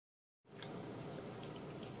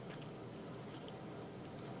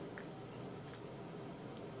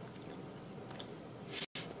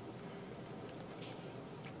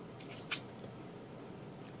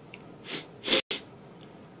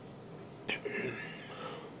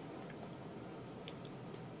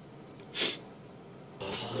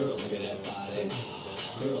Girl, look at that body.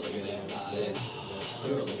 Girl, look at that body.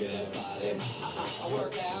 Girl, look at that body. I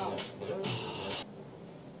work out.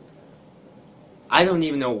 I don't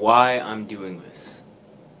even know why I'm doing this,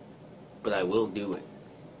 but I will do it.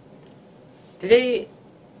 Today,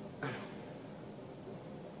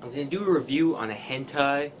 I'm going to do a review on a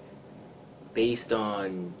hentai based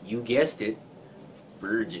on, you guessed it,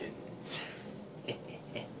 virgins.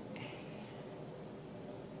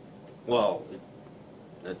 Well,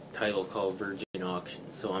 the title's called Virgin Auction,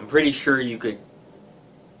 so I'm pretty sure you can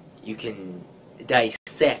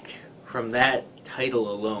dissect from that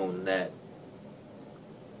title alone that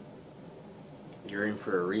you're in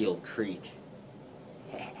for a real treat.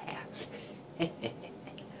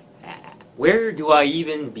 Where do I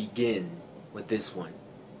even begin with this one?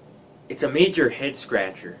 It's a major head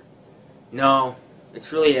scratcher. No,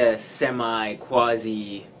 it's really a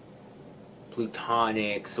semi-quasi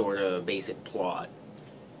plutonic sort of basic plot.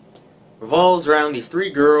 Revolves around these three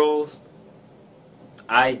girls.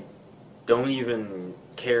 I don't even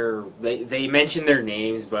care. They mention their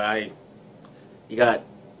names, but you got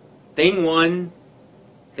Thing 1,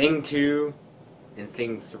 Thing 2, and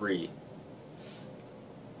Thing 3.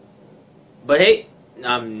 But hey,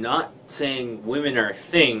 I'm not saying women are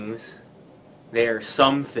things. They are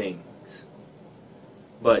some things.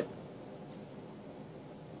 But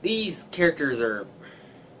these characters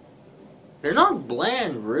they're not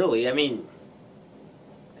bland, really. I mean,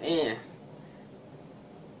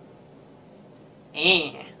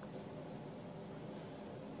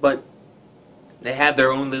 But they have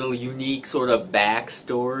their own little unique sort of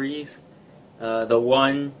backstories. The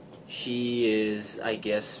one, she is, I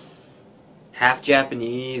guess, half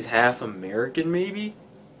Japanese, half American, maybe?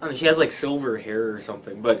 I don't know, she has like silver hair or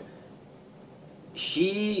something, but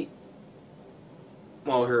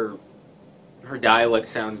well, her dialect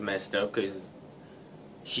sounds messed up because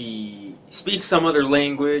she speaks some other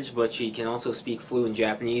language, but she can also speak fluent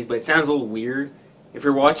Japanese, but it sounds a little weird. If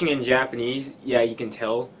you're watching it in Japanese, yeah, you can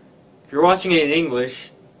tell. If you're watching it in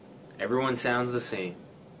English, everyone sounds the same.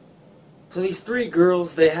 So these three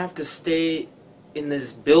girls, they have to stay in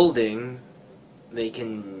this building. They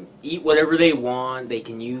can eat whatever they want, they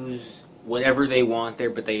can use whatever they want there,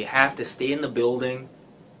 but they have to stay in the building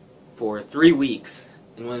for 3 weeks.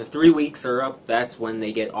 And when the 3 weeks are up, that's when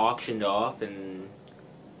they get auctioned off, and,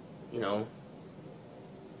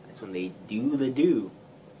 that's when they do the do.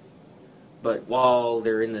 But while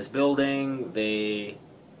they're in this building, they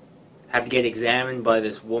have to get examined by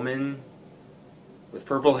this woman with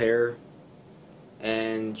purple hair,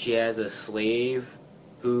 and she has a slave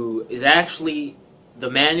who is actually the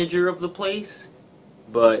manager of the place,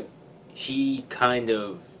 but she kind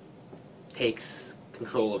of takes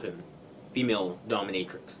control of him. Female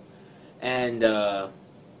dominatrix. And,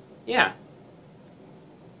 yeah.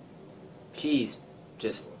 She's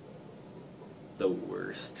just the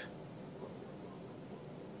worst.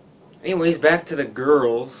 Anyways, back to the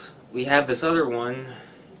girls. We have this other one.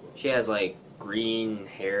 She has, like, green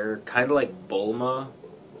hair, kind of like Bulma,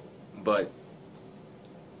 but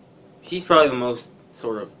she's probably the most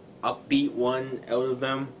sort of upbeat one out of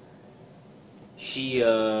them. She,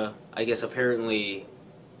 I guess apparently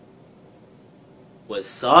was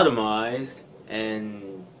sodomized,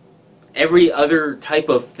 and every other type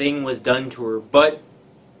of thing was done to her, but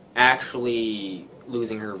actually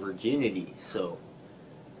losing her virginity. So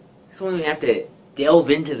when we have to delve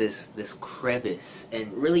into this crevice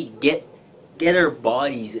and really get our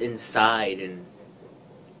bodies inside and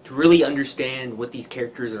to really understand what these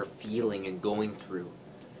characters are feeling and going through.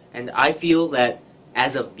 And I feel that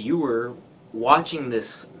as a viewer watching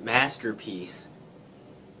this masterpiece,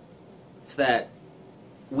 it's that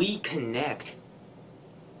we connect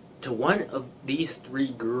to one of these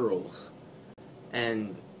three girls,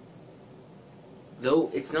 and though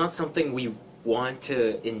it's not something we want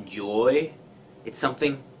to enjoy, it's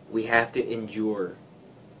something we have to endure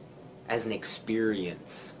as an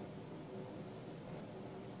experience.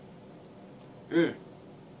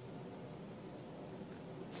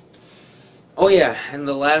 Oh yeah, and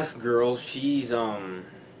the last girl, she's oh,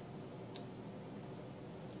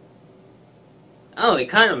 they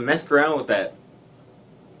kind of messed around with that.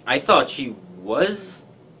 I thought she was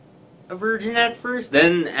a virgin at first.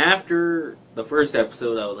 Then after the first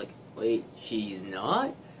episode, I was like, wait, she's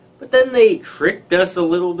not? But then they tricked us a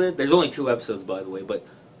little bit. There's only 2 episodes, by the way, but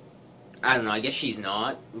I don't know, I guess she's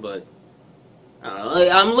not, but I don't know,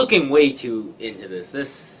 I'm looking way too into this.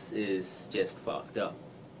 This is just fucked up.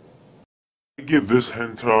 I give this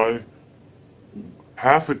hentai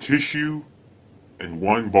half a tissue and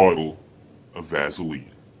 1 bottle. a Vaseline.